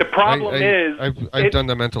 Yeah, the problem is... I've done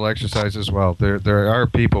the mental exercise as well. There are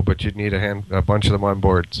people, but you'd need a bunch of them on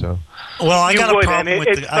board. So. Well, I got a problem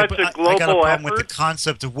with the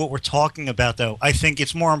concept of what we're talking about, though. I think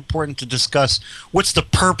it's more important to discuss what's the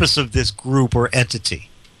purpose of this group or entity.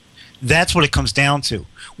 That's what it comes down to.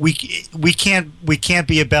 We can't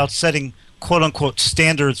be about setting quote unquote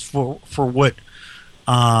standards for what.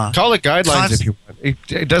 Call it guidelines if you want.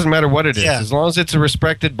 It doesn't matter what it is. Yeah. As long as it's a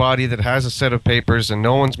respected body that has a set of papers and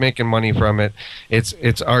no one's making money from it,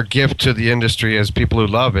 it's our gift to the industry as people who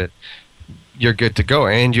love it. You're good to go.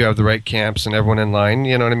 And you have the right camps and everyone in line.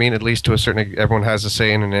 You know what I mean? At least to a certain... Everyone has a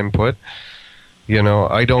say and an input.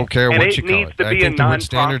 I don't care what you call it. I think the word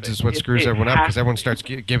standards is what screws everyone up because everyone starts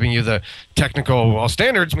giving you the technical, well,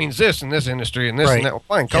 standards means this in this industry and this and that. Well,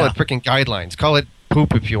 fine, call it freaking guidelines. Call it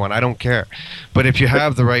poop if you want. I don't care. But if you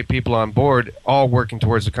have the right people on board, all working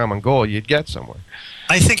towards a common goal, you'd get somewhere.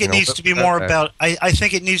 I think it needs to be more about. I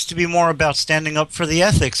think it needs to be more about standing up for the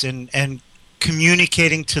ethics and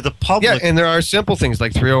communicating to the public. Yeah, and there are simple things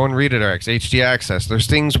like 301 redirects, HD access. There's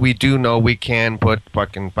things we do know we can put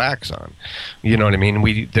fucking backs on. You know what I mean?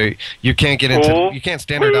 You can't get into you can't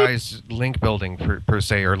standardize link building per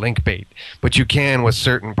se or link bait, but you can with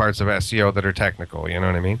certain parts of SEO that are technical. You know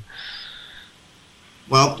what I mean?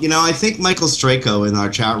 Well, I think Michael Strayko in our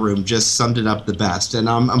chat room just summed it up the best. And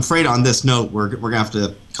I'm afraid on this note, we're going to have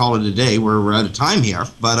to call it a day. We're out of time here.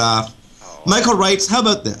 But Michael writes, how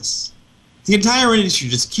about this? The entire industry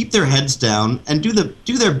just keep their heads down and do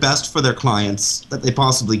their best for their clients that they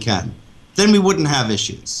possibly can. Then we wouldn't have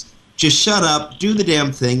issues. Just shut up, do the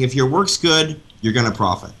damn thing. If your work's good, you're going to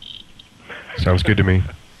profit. Sounds good to me.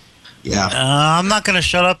 Yeah. I'm not going to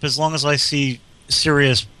shut up as long as I see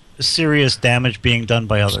serious damage being done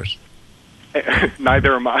by others.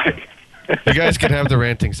 Neither am I. You guys can have the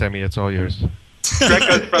ranting, Sammy. It's all yours.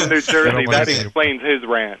 Greco's from New Jersey. That explains his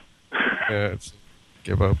rant. Yeah,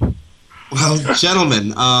 give up. Well,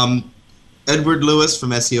 gentlemen, Edward Lewis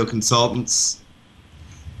from SEO Consultants,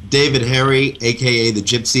 David Harry, a.k.a. The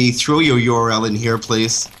Gypsy. Throw your URL in here,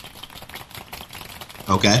 please.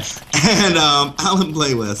 Okay. And Alan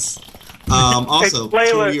Blaywith. Also, it's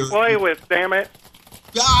Blaywith, damn it.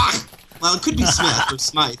 Ah! Well, it could be Smith or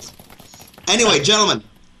Smythe. Anyway, gentlemen,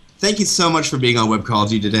 thank you so much for being on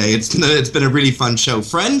Webcology today. It's been a really fun show.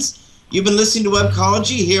 Friends, you've been listening to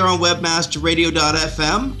Webcology here on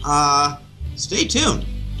webmasterradio.fm. Stay tuned.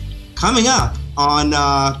 Coming up on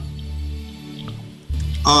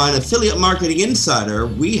Affiliate Marketing Insider,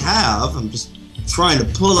 we have, I'm just trying to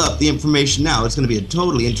pull up the information now. It's going to be a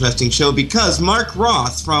totally interesting show because Mark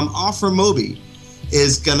Roth from OfferMobi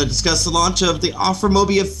is going to discuss the launch of the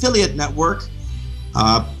OfferMobi Affiliate Network.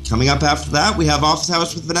 Coming up after that, we have Office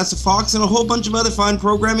Hours with Vanessa Fox and a whole bunch of other fine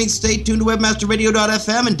programming. Stay tuned to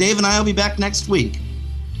webmasterradio.fm, and Dave and I will be back next week.